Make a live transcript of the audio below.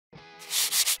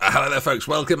Hello there folks,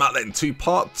 welcome out then to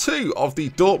part 2 of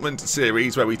the Dortmund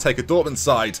series, where we take a Dortmund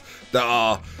side that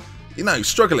are, you know,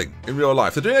 struggling in real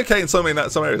life. They're doing okay in some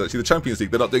areas, actually. The Champions League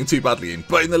they're not doing too badly in,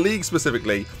 but in the league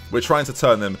specifically, we're trying to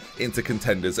turn them into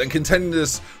contenders, and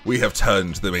contenders we have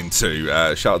turned them into.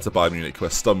 Shout out to Bayern Munich, who are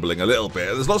stumbling a little bit.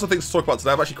 There's lots of things to talk about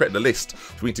today. I've actually created a list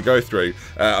for me to go through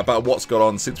about what's gone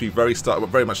on since we very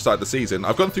much started the season.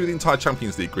 I've gone through the entire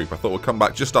Champions League group. I thought we'll come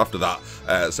back just after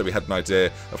that, so we had an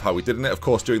idea of how we did in it. Of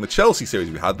course, during the Chelsea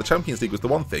series we had, the Champions League was the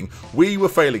one thing we were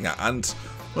failing at, and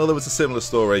well, there was a similar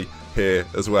story here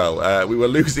as well. We were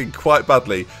losing quite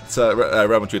badly to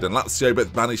Real Madrid and Lazio,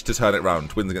 but managed to turn it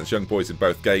around. Wins against Young Boys in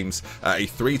both games. A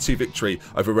 3-2 victory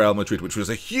over Real Madrid, which was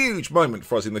a huge moment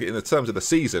for us in the terms of the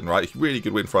season, right? Really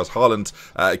good win for us. Haaland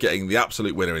getting the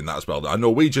absolute winner in that as well. A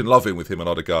Norwegian loving with him and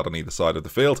Odegaard on either side of the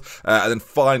field. And then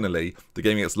finally, the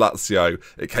game against Lazio,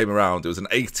 it came around. It was an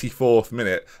 84th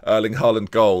minute Erling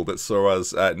Haaland goal that saw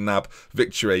us nab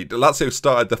victory. Lazio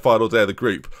started the final day of the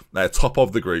group, top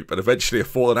of the group, and eventually have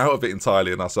fallen out of it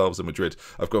entirely, and ourselves and Madrid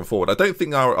have gone forward. I don't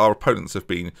think our opponents have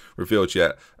been revealed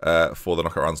yet for the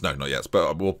knockout rounds. No, not yet,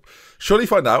 but we'll surely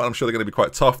find out, and I'm sure they're going to be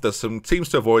quite tough. There's some teams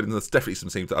to avoid, and there's definitely some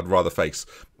teams that I'd rather face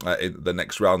in the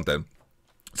next round then.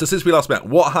 So since we last met,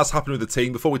 what has happened with the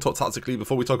team? Before we talk tactically,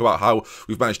 before we talk about how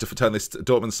we've managed to turn this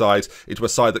Dortmund side into a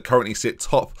side that currently sit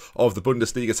top of the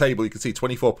Bundesliga table, you can see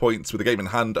 24 points with a game in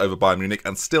hand over Bayern Munich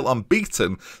and still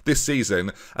unbeaten this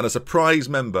season, and a surprise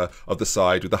member of the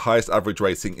side with the highest average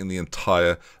rating in the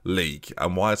entire league.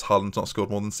 And why has Haaland not scored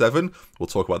more than 7? We'll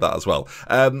talk about that as well.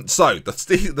 So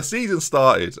the season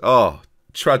started.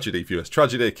 Tragedy, viewers.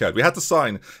 Tragedy occurred. We had to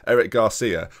sign Eric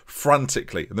Garcia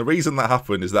frantically. And the reason that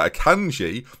happened is that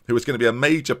Akanji, who was going to be a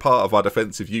major part of our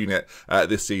defensive unit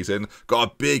this season,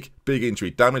 got a big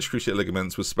injury. Damaged cruciate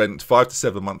ligaments, was spent 5 to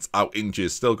 7 months out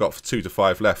injured. Still got 2 to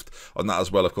 5 left on that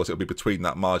as well. Of course, it'll be between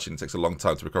that margin. It takes a long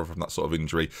time to recover from that sort of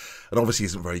injury. And obviously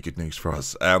isn't very good news for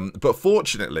us. But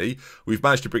fortunately, we've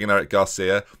managed to bring in Eric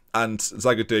Garcia, and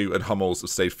Zagadou and Hummels have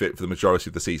stayed fit for the majority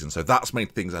of the season. So that's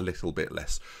made things a little bit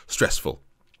less stressful.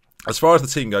 As far as the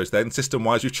team goes then,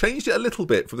 system-wise, we've changed it a little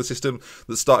bit from the system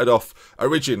that started off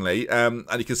originally. And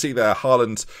you can see there,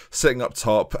 Haaland sitting up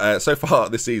top. So far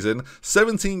this season,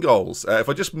 17 goals. If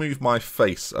I just move my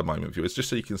face a moment, viewers, just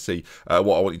so you can see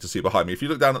what I want you to see behind me. If you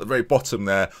look down at the very bottom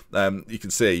there, you can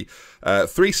see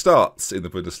 3 starts in the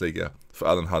Bundesliga for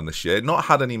Erling Haaland this year. Not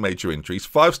had any major injuries.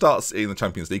 5 starts in the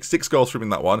Champions League. 6 goals from him in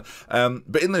that one.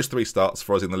 But in those 3 starts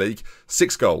for us in the league,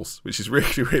 6 goals, which is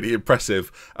really, really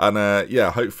impressive. And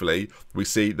yeah, hopefully we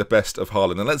see the best of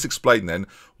Haaland. And let's explain then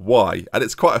why. And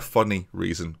it's quite a funny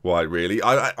reason why, really.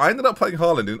 I ended up playing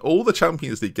Haaland in all the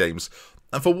Champions League games.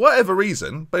 And for whatever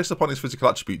reason, based upon his physical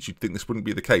attributes, you'd think this wouldn't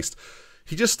be the case.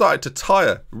 He just started to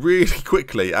tire really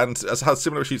quickly, and has had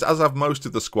similar issues as have most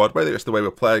of the squad, whether it's the way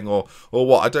we're playing or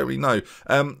what, I don't really know.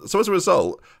 So as a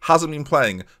result, hasn't been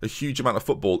playing a huge amount of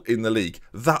football in the league.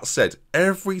 That said,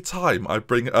 every time I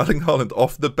bring Erling Haaland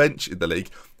off the bench in the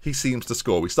league, he seems to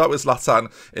score. We start with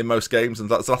Zlatan in most games, and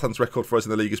Zlatan's record for us in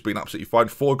the league has been absolutely fine.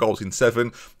 4 goals in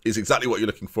 7 is exactly what you're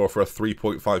looking for a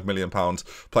 £3.5 million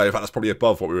player. In fact, that's probably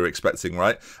above what we were expecting,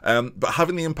 right? But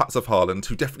having the impact of Haaland,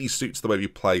 who definitely suits the way we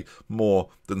play more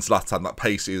than Zlatan, that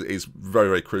pace is very,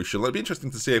 very crucial. It'll be interesting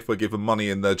to see if we're given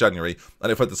money in January,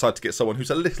 and if I decide to get someone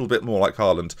who's a little bit more like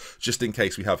Haaland, just in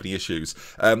case we have any issues.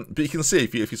 But you can see,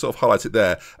 if you sort of highlight it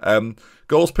there,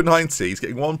 goals per 90, he's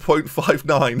getting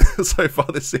 1.59 so far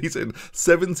this season.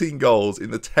 17 goals in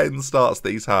the 10 starts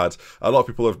that he's had. A lot of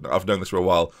people have known this for a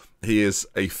while. He is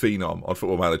a phenom on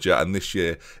Football Manager, and this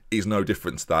year is no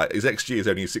different to that. His XG is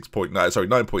only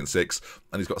 9.6,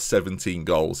 and he's got 17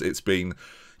 goals. It's been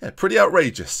pretty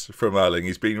outrageous from Erling.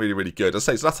 He's been really, really good. I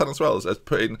say Zlatan as well has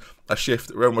put in a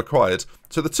shift when required.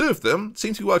 So the two of them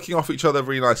seem to be working off each other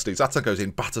very nicely. Zlatan goes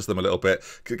in, batters them a little bit,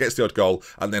 gets the odd goal,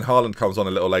 and then Haaland comes on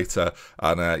a little later,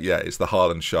 and yeah, it's the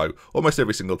Haaland show almost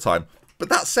every single time. But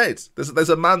that said, there's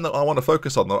a man that I want to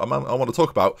focus on, a man I want to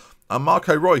talk about, and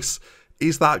Marco Reus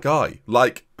is that guy.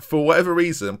 Like, for whatever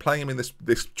reason, playing him in this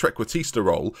trequartista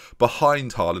role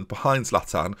behind Haaland, behind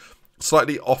Zlatan,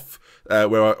 slightly off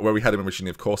where we had him originally,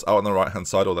 of course, out on the right-hand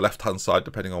side or the left-hand side,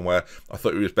 depending on where I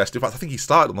thought he was best. In fact, I think he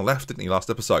started on the left, didn't he, last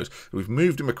episode? We've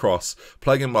moved him across,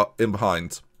 playing him in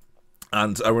behind,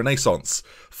 and a renaissance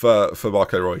for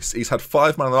Marco Reus. He's had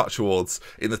 5 Man of the Match awards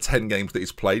in the 10 games that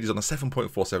he's played. He's on a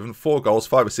 7.47, 4 goals,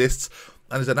 5 assists,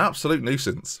 and is an absolute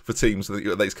nuisance for teams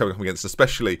that he's coming up against,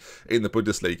 especially in the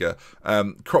Bundesliga.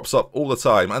 Crops up all the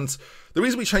time. And the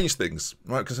reason we changed things,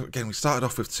 right, because again, we started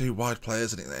off with 2 wide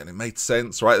players, and it made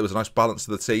sense, right? There was a nice balance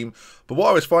to the team. But what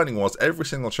I was finding was every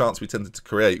single chance we tended to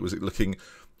create was it looking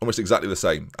almost exactly the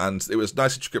same. And it was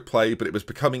nice intricate play, but it was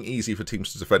becoming easy for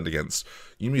teams to defend against.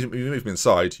 You move them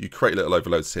inside, you create little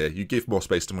overloads here, you give more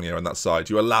space to Meunier on that side,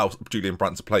 you allow Julian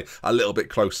Brandt to play a little bit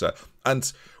closer.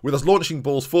 And with us launching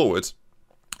balls forward,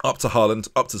 up to Haaland,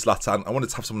 up to Zlatan, I wanted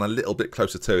to have someone a little bit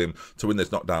closer to him to win those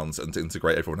knockdowns and to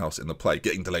integrate everyone else in the play.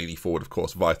 Getting Delaney forward, of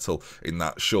course, vital in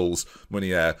that. Schulz,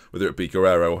 Meunier, whether it be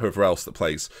Guerrero or whoever else that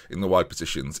plays in the wide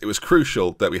positions. It was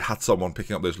crucial that we had someone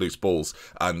picking up those loose balls,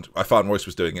 and I found Royce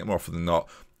was doing it more often than not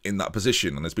in that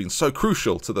position, and has been so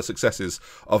crucial to the successes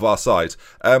of our side.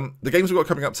 The games we've got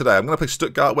coming up today, I'm going to play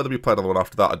Stuttgart, whether we play another one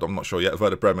after that, I'm not sure yet,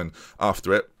 Werder Bremen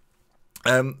after it.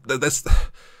 There's...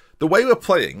 The way we're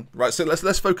playing, right, so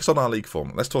let's focus on our league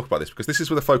form. Let's talk about this, because this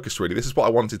is where the focus really, this is what I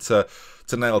wanted to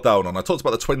nail down on. I talked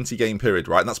about the 20-game period,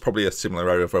 right, and that's probably a similar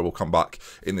area of where we'll come back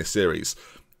in this series.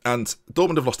 And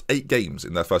Dortmund have lost 8 games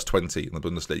in their first 20 in the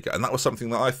Bundesliga, and that was something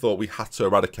that I thought we had to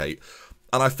eradicate.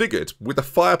 And I figured, with the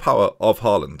firepower of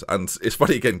Haaland, and it's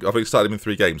funny again, I've only started him in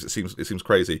 3 games, it seems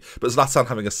crazy, but Zlatan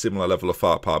having a similar level of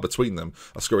firepower between them,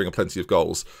 are scoring plenty of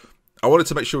goals. I wanted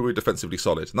to make sure we were defensively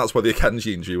solid, and that's why the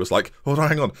Akanji injury was like, oh, no,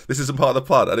 hang on, this isn't part of the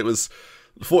plan, and it was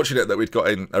fortunate that we'd got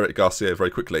in Eric Garcia very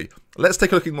quickly. Let's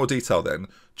take a look in more detail then,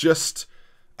 just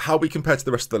how we compare to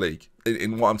the rest of the league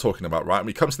in what I'm talking about, right? And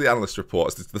we come to the analyst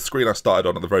reports, the screen I started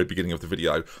on at the very beginning of the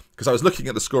video, because I was looking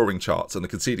at the scoring charts and the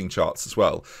conceding charts as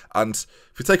well. And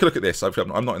if you take a look at this,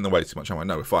 I'm not in the way too much, am I?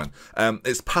 No, we're fine.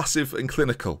 It's passive and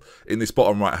clinical in this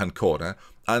bottom right-hand corner.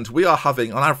 And we are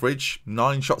having, on average,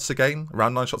 9 shots a game,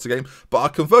 around 9 shots a game. But our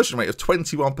conversion rate of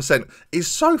 21% is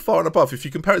so far and above. If you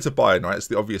compare it to Bayern, right, it's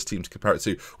the obvious team to compare it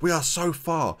to. We are so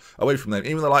far away from them.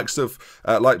 Even the likes of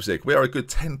Leipzig, we are a good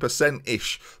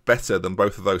 10%-ish better than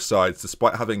both of those sides,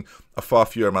 despite having a far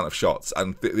fewer amount of shots.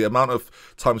 And the amount of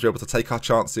times we're able to take our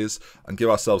chances and give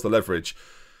ourselves the leverage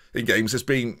in games has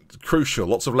been crucial.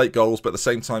 Lots of late goals, but at the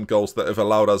same time goals that have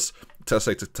allowed us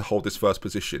to hold this first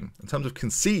position. In terms of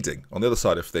conceding, on the other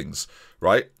side of things,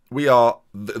 right, we are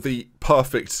the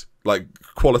perfect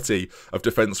quality of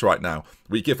defence right now.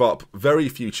 We give up very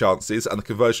few chances, and the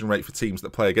conversion rate for teams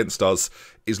that play against us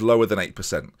is lower than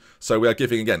 8%. So we are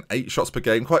giving, again, 8 shots per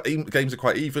game. Games are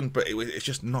quite even, but it's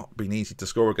just not been easy to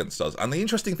score against us. And the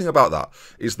interesting thing about that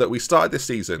is that we started this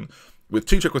season with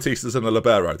 2 Trequartistas and a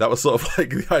libero. That was sort of like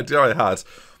the idea I had.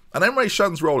 And Emre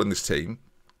Can's role in this team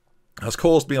has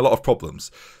caused me a lot of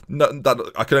problems.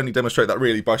 That I can only demonstrate that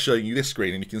really by showing you this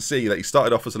screen, and you can see that he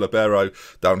started off as a libero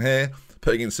down here,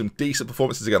 putting in some decent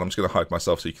performances. Again, I'm just going to hide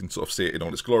myself so you can sort of see it in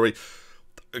all its glory.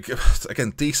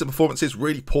 Again, decent performances,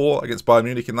 really poor against Bayern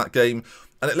Munich in that game.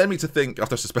 And it led me to think,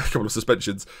 after a couple of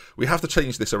suspensions, we have to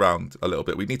change this around a little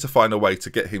bit. We need to find a way to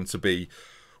get him to be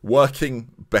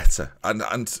working better.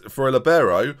 And for a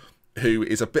libero, who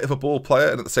is a bit of a ball player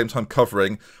and at the same time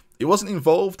covering, he wasn't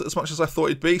involved as much as I thought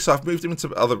he'd be. So I've moved him into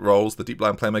other roles, the deep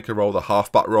line playmaker role, the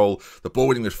half-back role, the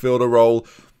ball-winning midfielder role.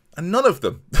 And none of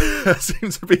them seem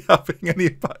to be having any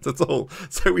impact at all.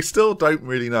 So we still don't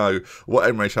really know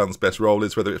what Emre Can's best role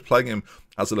is, whether it's playing him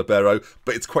as a libero,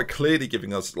 but it's quite clearly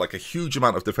giving us a huge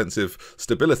amount of defensive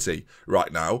stability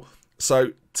right now.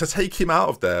 So to take him out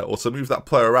of there, or to move that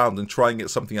player around and try and get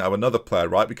something out of another player,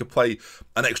 right? We could play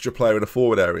an extra player in a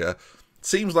forward area.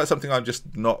 Seems like something I'm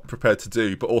just not prepared to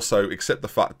do, but also accept the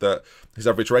fact that his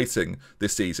average rating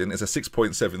this season is a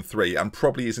 6.73 and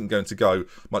probably isn't going to go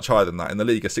much higher than that. In the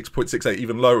league, a 6.68,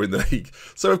 even lower in the league.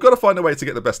 So we've got to find a way to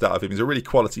get the best out of him. He's a really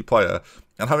quality player,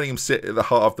 and having him sit at the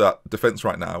heart of that defence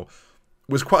right now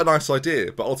was quite a nice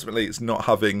idea, but ultimately it's not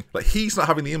having, he's not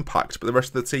having the impact, but the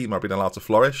rest of the team are being allowed to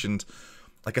flourish, and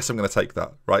I guess I'm going to take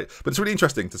that, right? But it's really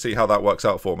interesting to see how that works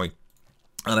out for me.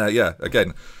 And yeah,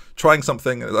 again, trying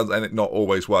something and it not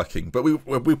always working. But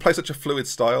we play such a fluid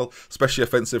style, especially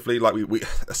offensively. We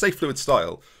say fluid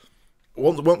style.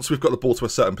 Once we've got the ball to a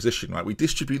certain position, right, we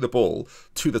distribute the ball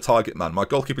to the target man. My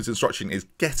goalkeeper's instruction is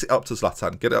get it up to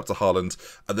Zlatan, get it up to Haaland,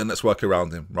 and then let's work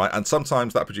around him, right? And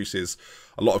sometimes that produces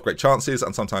a lot of great chances,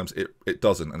 and sometimes it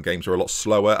doesn't, and games are a lot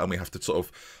slower, and we have to sort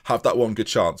of have that one good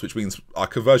chance, which means our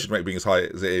conversion rate being as high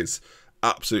as it is,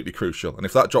 absolutely crucial. And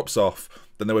if that drops off,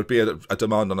 then there would be a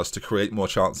demand on us to create more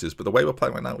chances. But the way we're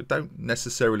playing right now, we don't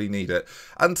necessarily need it.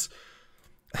 And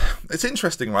it's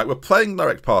interesting, right? We're playing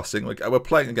direct passing. We're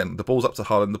playing, again, the ball's up to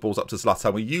Haaland, the ball's up to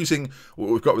Zlatan. We're using what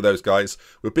we've got with those guys.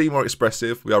 We're being more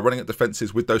expressive. We are running at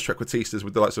defences with those Trequartistas,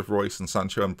 with the likes of Royce and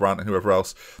Sancho and Brandt and whoever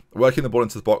else, working the ball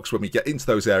into the box when we get into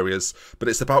those areas. But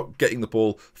it's about getting the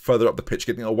ball further up the pitch,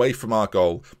 getting it away from our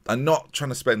goal, and not trying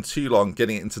to spend too long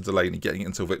getting it into Delaney, getting it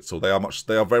into Witsel.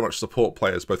 They are very much support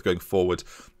players, both going forward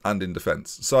and in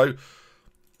defence. So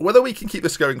Whether we can keep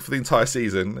this going for the entire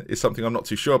season is something I'm not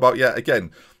too sure about yet.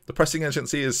 Again, the pressing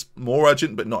urgency is more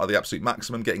urgent, but not at the absolute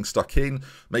maximum. Getting stuck in,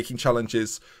 making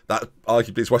challenges, that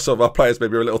arguably is why some of our players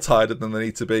maybe are a little tired than they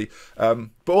need to be. But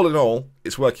all in all,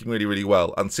 it's working really, really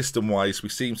well. And system-wise, we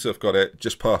seem to have got it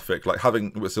just perfect. Like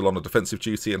having Witzel on a defensive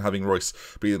duty and having Royce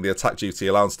be in the attack duty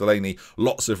allows Delaney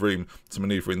lots of room to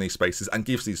manoeuvre in these spaces and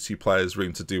gives these two players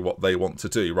room to do what they want to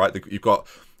do, right? You've got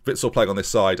Witzel playing on this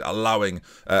side, allowing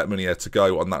Meunier to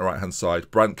go on that right-hand side.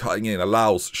 Brandt cutting in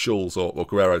allows Schulz or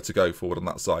Guerrero to go forward on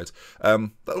that side.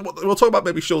 We'll talk about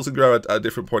maybe Schulz and Guerrero at a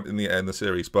different point in the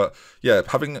series. But yeah,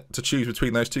 having to choose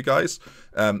between those two guys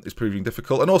is proving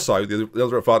difficult. And also, the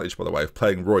other advantage, by the way, of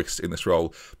playing Royce in this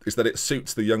role is that it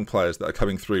suits the young players that are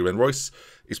coming through. When Royce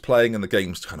is playing and the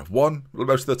game's kind of won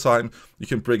most of the time, you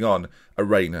can bring on a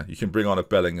Rayner, you can bring on a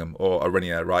Bellingham or a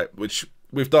Renier, right? Which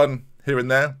we've done here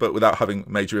and there, but without having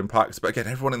major impacts. But again,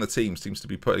 everyone in the team seems to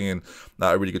be putting in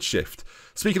a really good shift.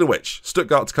 Speaking of which,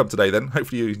 Stuttgart to come today then.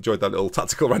 Hopefully you enjoyed that little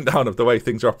tactical rundown of the way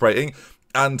things are operating.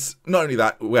 And not only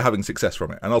that, we're having success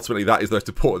from it. And ultimately that is the most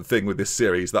important thing with this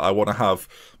series, that I want to have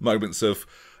moments of,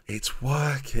 it's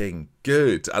working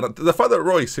good. And the fact that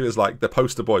Royce, who is like the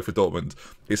poster boy for Dortmund,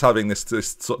 is having this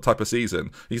sort of type of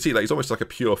season, you can see that he's almost like a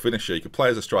pure finisher. He could play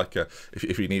as a striker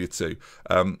if he needed to.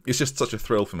 It's just such a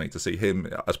thrill for me to see him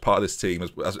as part of this team,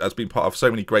 as being part of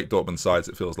so many great Dortmund sides,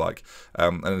 it feels like,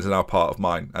 and is now part of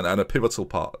mine, and a pivotal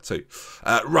part too.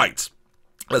 Right.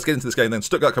 Let's get into this game then.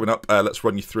 Stuttgart coming up. Let's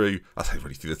run you through. I'll say run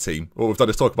you through the team. All we've done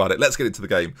is talk about it. Let's get into the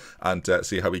game and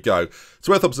see how we go. It's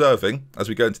worth observing as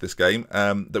we go into this game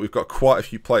that we've got quite a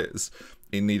few players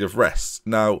in need of rest.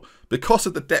 Now, because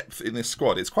of the depth in this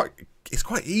squad, it's quite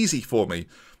easy for me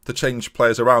to change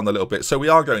players around a little bit. So we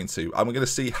are going to, and we're going to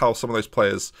see how some of those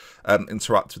players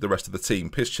interact with the rest of the team.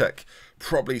 Piszczek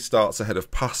probably starts ahead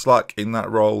of Paslak in that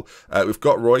role. We've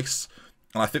got Royce.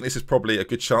 And I think this is probably a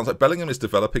good chance. Like Bellingham is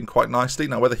developing quite nicely.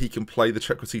 Now, whether he can play the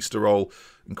Trequartista role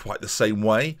in quite the same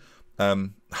way,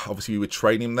 obviously we would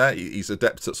train him there. He's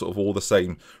adept at sort of all the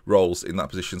same roles in that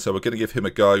position. So we're going to give him a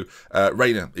go.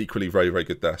 Rayner, equally very, very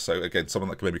good there. So again, someone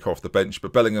that can maybe come off the bench.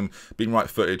 But Bellingham, being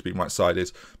right-footed, being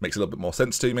right-sided, makes a little bit more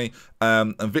sense to me.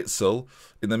 And Witzel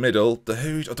in the middle. I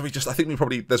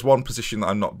think there's one position that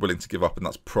I'm not willing to give up, and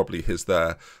that's probably his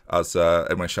there, as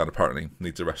Emre Can apparently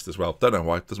needs a rest as well. Don't know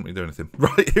why, doesn't really do anything.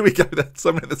 Right, here we go then.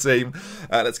 Summon the team.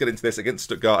 Let's get into this against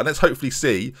Stuttgart, and let's hopefully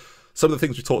see some of the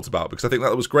things we talked about, because I think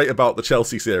that was great about the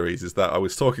Chelsea series, is that I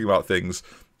was talking about things,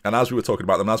 and as we were talking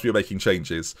about them, as we were making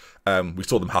changes, we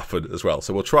saw them happen as well.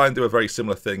 So we'll try and do a very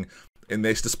similar thing in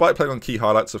this, despite playing on key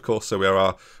highlights, of course. So we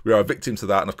are a victim to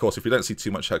that, and of course, if we don't see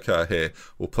too much occur here,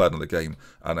 we'll play another game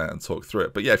and talk through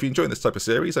it. But yeah, if you're enjoying this type of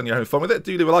series and you're having fun with it,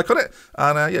 do leave a like on it.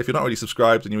 And yeah, if you're not already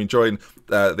subscribed and you're enjoying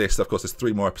this, of course, there's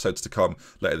 3 more episodes to come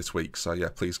later this week. So yeah,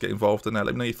 please get involved and let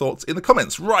me know your thoughts in the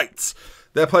comments. Right,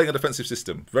 they're playing a defensive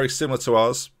system, very similar to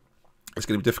ours. It's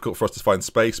going to be difficult for us to find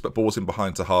space, but balls in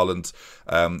behind to Haaland.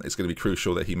 It's going to be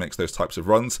crucial that he makes those types of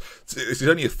runs. This is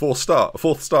only a fourth start in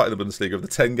the Bundesliga of the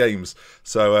 10 games.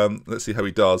 So let's see how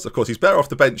he does. Of course, he's better off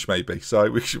the bench maybe, so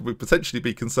we should potentially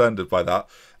be concerned by that.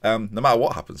 No matter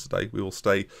what happens today, we will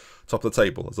stay top of the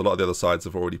table, as a lot of the other sides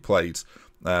have already played.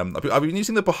 I've been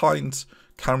using the behind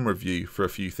camera view for a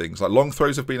few things. Like long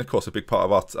throws have been, of course, a big part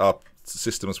of our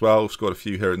system as well. We've scored a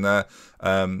few here and there.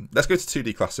 Let's go to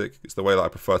 2D Classic. It's the way that I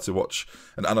prefer to watch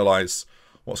and analyse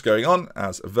what's going on,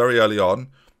 as very early on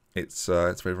it's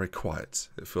very, very quiet.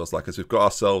 It feels like, as we've got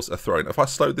ourselves a throw. If I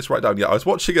slowed this right down, yeah, I was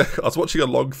watching a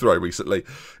long throw recently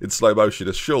in slow motion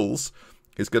as Schulz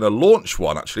is going to launch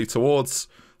one actually towards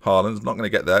Haaland. Not going to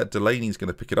get there. Delaney's going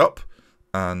to pick it up,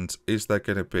 and is there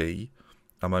going to be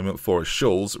a moment for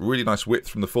Schulz? Really nice width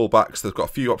from the fullbacks. They've got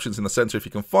a few options in the centre. If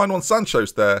you can find one,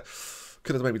 Sancho's there.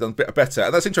 Could have maybe done a bit better.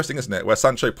 And that's interesting, isn't it? Where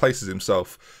Sancho places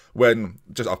himself when,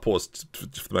 I'll pause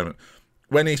just for the moment.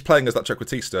 When he's playing as that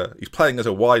Trequartista, he's playing as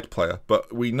a wide player.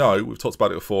 But we know, we've talked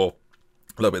about it before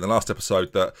a little bit in the last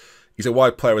episode, that he's a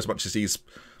wide player as much as he's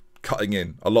cutting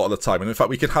in a lot of the time. And in fact,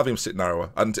 we can have him sit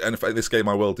narrower. And in fact, this game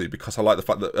I will do, because I like the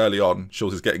fact that early on,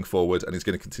 Schulz is getting forward and he's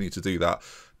going to continue to do that.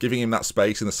 Giving him that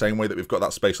space in the same way that we've got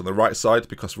that space on the right side,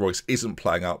 because Royce isn't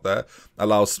playing out there,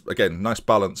 allows, again, nice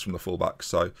balance from the fullback.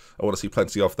 So I want to see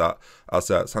plenty of that,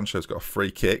 as Sancho's got a free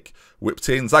kick whipped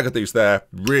in. Zagadu's there,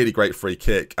 really great free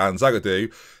kick. And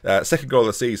Zagadou, second goal of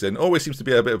the season, always seems to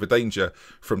be a bit of a danger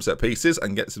from set pieces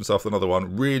and gets himself another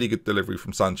one. Really good delivery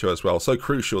from Sancho as well. So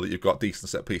crucial that you've got decent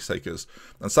set piece takers.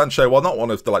 And Sancho, while not one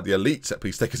of the elite set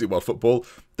piece takers in world football,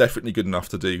 definitely good enough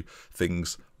to do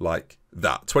things like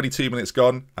that. 22 minutes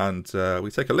gone, and we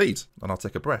take a lead, and I'll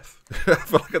take a breath. I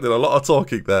feel like I did a lot of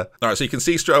talking there. All right, so you can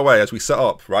see straight away as we set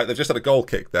up, right, they've just had a goal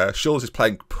kick there. Schulz is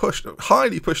playing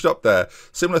highly pushed up there.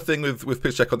 Similar thing with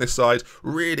PitchCheck on this side,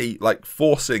 really like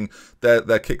forcing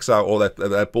their kicks out or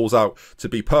their balls out to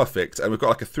be perfect. And we've got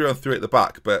like a 3-on-3 at the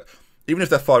back, but even if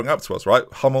they're firing up to us, right,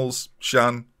 Hummels,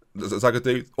 Shan,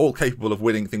 Zagadou, all capable of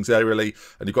winning things aerially,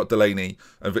 and you've got Delaney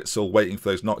and Witsel waiting for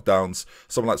those knockdowns.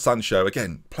 Someone like Sancho,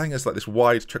 again, playing as like this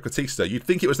wide trequartista. You'd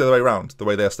think it was the other way around, the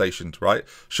way they're stationed, right?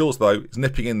 Schulz, though, is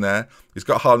nipping in there. He's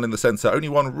got Haaland in the centre. Only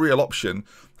one real option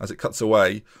as it cuts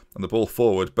away and the ball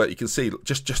forward. But you can see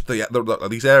just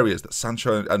these areas that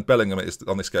Sancho and Bellingham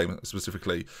on this game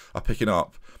specifically are picking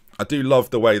up. I do love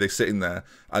the way they sit in there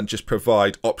and just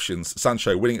provide options.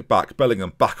 Sancho winning it back,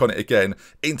 Bellingham back on it again,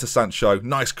 into Sancho,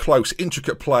 nice, close,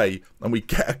 intricate play, and we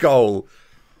get a goal.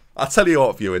 I'll tell you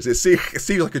what, viewers, it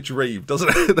seems like a dream, doesn't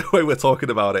it? The way we're talking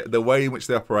about it, the way in which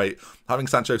they operate, having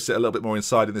Sancho sit a little bit more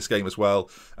inside in this game as well.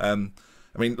 I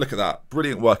mean, look at that.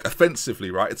 Brilliant work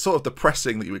offensively, right? It's sort of the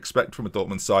pressing that you expect from a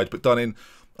Dortmund side, but done in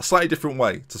a slightly different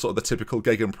way to sort of the typical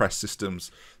gegenpress systems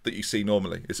that you see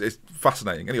normally. It's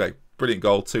fascinating. Anyway, brilliant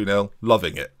goal, 2-0.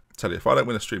 Loving it. I tell you, if I don't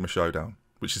win a streamer showdown,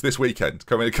 which is this weekend,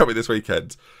 coming this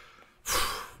weekend,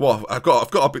 well, I've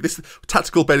got a bit. This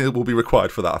tactical bending will be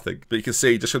required for that, I think. But you can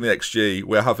see just from the XG,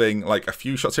 we're having like a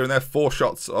few shots here and there. 4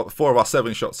 of our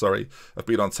 7 shots, sorry, have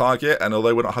been on target. And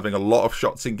although we're not having a lot of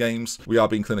shots in games, we are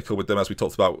being clinical with them, as we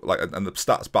talked about. Like, and the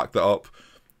stats back that up.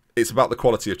 It's about the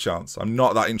quality of chance. I'm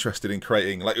not that interested in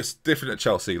creating, like, it's different at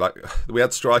Chelsea. Like, we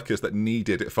had strikers that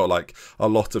needed, it felt like, a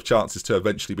lot of chances to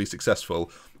eventually be successful.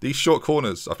 These short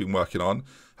corners I've been working on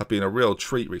have been a real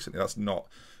treat recently. That's not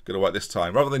going to work this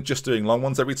time. Rather than just doing long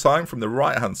ones every time from the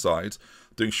right-hand side,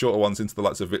 doing shorter ones into the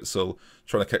likes of Witsel,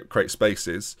 trying to create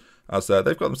spaces, as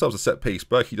they've got themselves a set piece.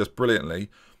 Berkey does brilliantly.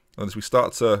 And as we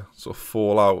start to sort of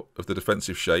fall out of the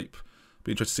defensive shape,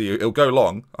 be interested to see. He'll go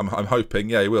long. I'm hoping.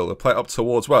 Yeah, he will. He'll play it up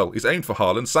towards. Well, he's aimed for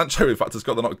Haaland. Sancho, in fact, has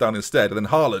got the knockdown instead. And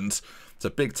then Haaland, it's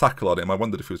a big tackle on him. I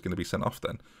wondered if he was going to be sent off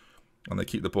then. And they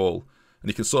keep the ball.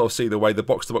 And you can sort of see the way the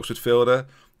box-to-box midfielder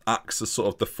acts as sort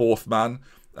of the 4th man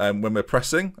when we're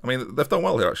pressing. I mean, they've done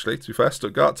well here, actually, to be fair.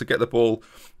 Stuttgart to get the ball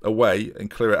away and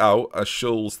clear it out. As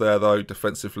Schulz there, though,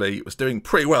 defensively, was doing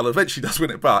pretty well. Eventually does win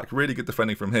it back. Really good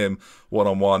defending from him,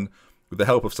 one-on-one. With the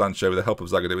help of Sancho, with the help of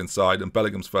Zagadou inside, and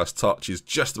Bellingham's first touch is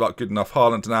just about good enough.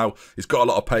 Haaland now, he's got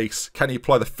a lot of pace. Can he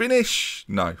apply the finish?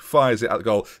 No, fires it at the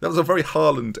goal. That was a very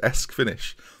Haaland-esque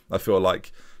finish, I feel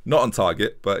like. Not on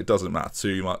target, but it doesn't matter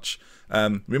too much.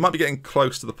 We might be getting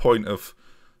close to the point of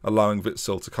allowing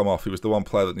Witsel to come off. He was the one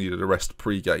player that needed a rest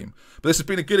pre-game. But this has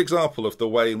been a good example of the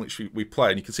way in which we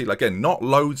play. And you can see, like, again, not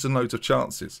loads and loads of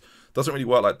chances. Doesn't really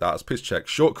work like that. It's PitchCheck.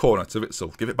 Short corner to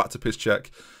Witsel. Give it back to PitchCheck.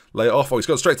 Lay it off. Oh, he's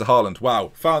gone straight to Haaland.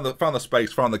 Wow. Found the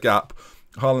space, found the gap.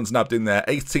 Haaland's nabbed in there.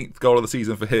 18th goal of the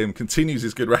season for him. Continues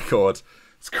his good record.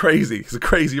 It's crazy. It's a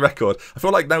crazy record. I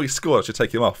feel like now he's scored, I should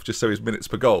take him off, just so his minutes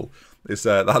per goal is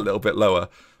that little bit lower.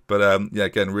 But yeah,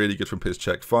 again, really good from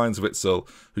PitchCheck. Finds Witsel,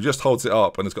 who just holds it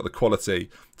up and has got the quality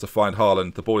to find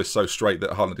Haaland. The ball is so straight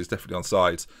that Haaland is definitely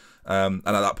onside. And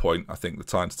at that point, I think the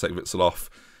time to take Witsel off,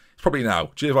 probably now.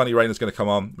 Giovanni Reyna's going to come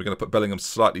on. We're going to put Bellingham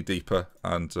slightly deeper.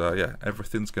 And yeah,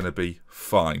 everything's going to be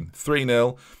fine.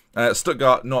 3-0.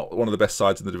 Stuttgart, not one of the best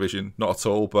sides in the division. Not at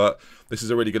all. But this is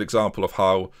a really good example of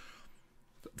how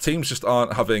teams just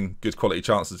aren't having good quality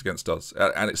chances against us.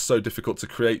 And it's so difficult to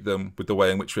create them with the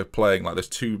way in which we're playing. Like, those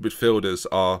two midfielders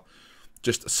are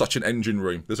just such an engine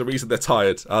room. There's a reason they're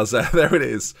tired. As there it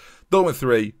is. Dortmund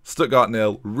 3, Stuttgart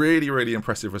 0. Really, really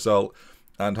impressive result.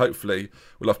 And hopefully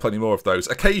we'll have plenty more of those.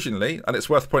 Occasionally, and it's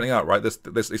worth pointing out, right,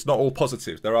 it's not all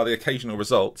positive. There are the occasional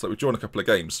results. Like, we've drawn a couple of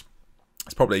games.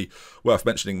 It's probably worth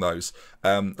mentioning those.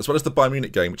 As well as the Bayern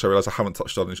Munich game, which I realise I haven't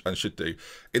touched on and should do.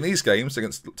 In these games,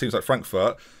 against teams like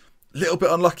Frankfurt, a little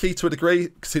bit unlucky to a degree.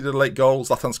 Conceded a late goal.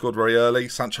 Zlatan scored very early.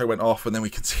 Sancho went off, and then we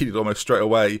conceded almost straight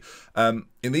away.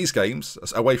 In these games,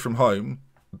 away from home,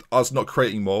 us not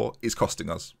creating more is costing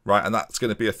us, right? And that's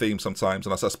going to be a theme sometimes,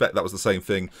 and I suspect that was the same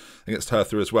thing against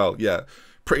Hertha as well. Yeah,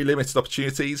 pretty limited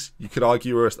opportunities. You could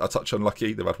argue we're a touch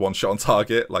unlucky. They've had one shot on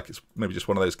target, like it's maybe just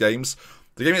one of those games.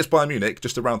 The game against Bayern Munich,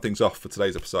 just to round things off for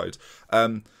today's episode,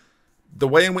 the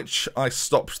way in which I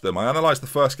stopped them, I analysed the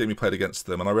first game we played against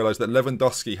them, and I realised that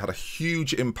Lewandowski had a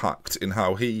huge impact in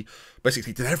how he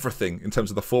basically did everything in terms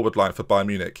of the forward line for Bayern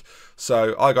Munich.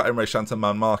 So I got Emre Can to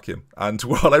man-mark him. And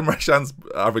while Emre Can's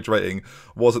average rating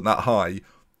wasn't that high,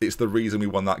 it's the reason we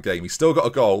won that game. He still got a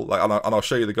goal, like, and I'll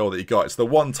show you the goal that he got. It's the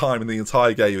one time in the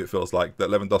entire game, it feels like, that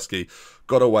Lewandowski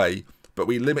got away. but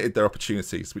we limited their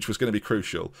opportunities, which was going to be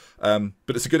crucial. But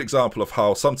it's a good example of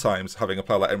how sometimes having a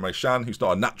player like Emre Can, who's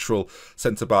not a natural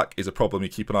centre-back, is a problem. You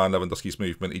keep an eye on Lewandowski's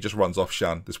movement. He just runs off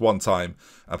Can this one time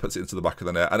and puts it into the back of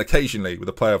the net. And occasionally, with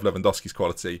a player of Lewandowski's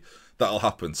quality, that'll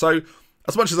happen. So,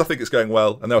 as much as I think it's going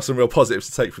well, and there are some real positives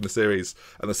to take from the series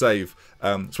and the save,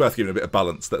 it's worth giving a bit of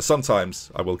balance that sometimes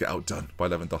I will get outdone by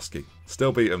Lewandowski.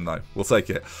 Still beat him though. We'll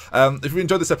take it. If you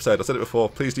enjoyed this episode, I said it before,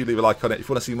 please do leave a like on it. If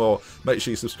you want to see more, make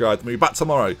sure you subscribe. We'll be back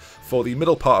tomorrow for the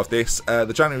middle part of this.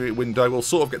 The January window will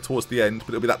sort of get towards the end,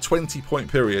 but it'll be that 20-point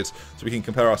period so we can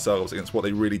compare ourselves against what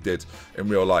they really did in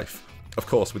real life. Of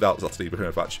course, without Zlatan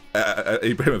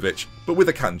Ibrahimovic, but with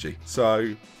a kanji.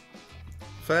 So...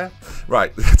 fair?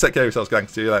 Right, take care of yourselves, gang.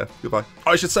 See you later. Goodbye.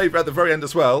 I should say at the very end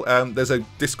as well, there's a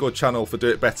Discord channel for Do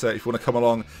It Better. If you want to come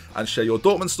along and share your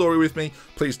Dortmund story with me,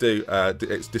 please do.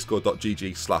 It's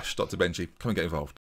discord.gg/DoctorBenjy. Come and get involved.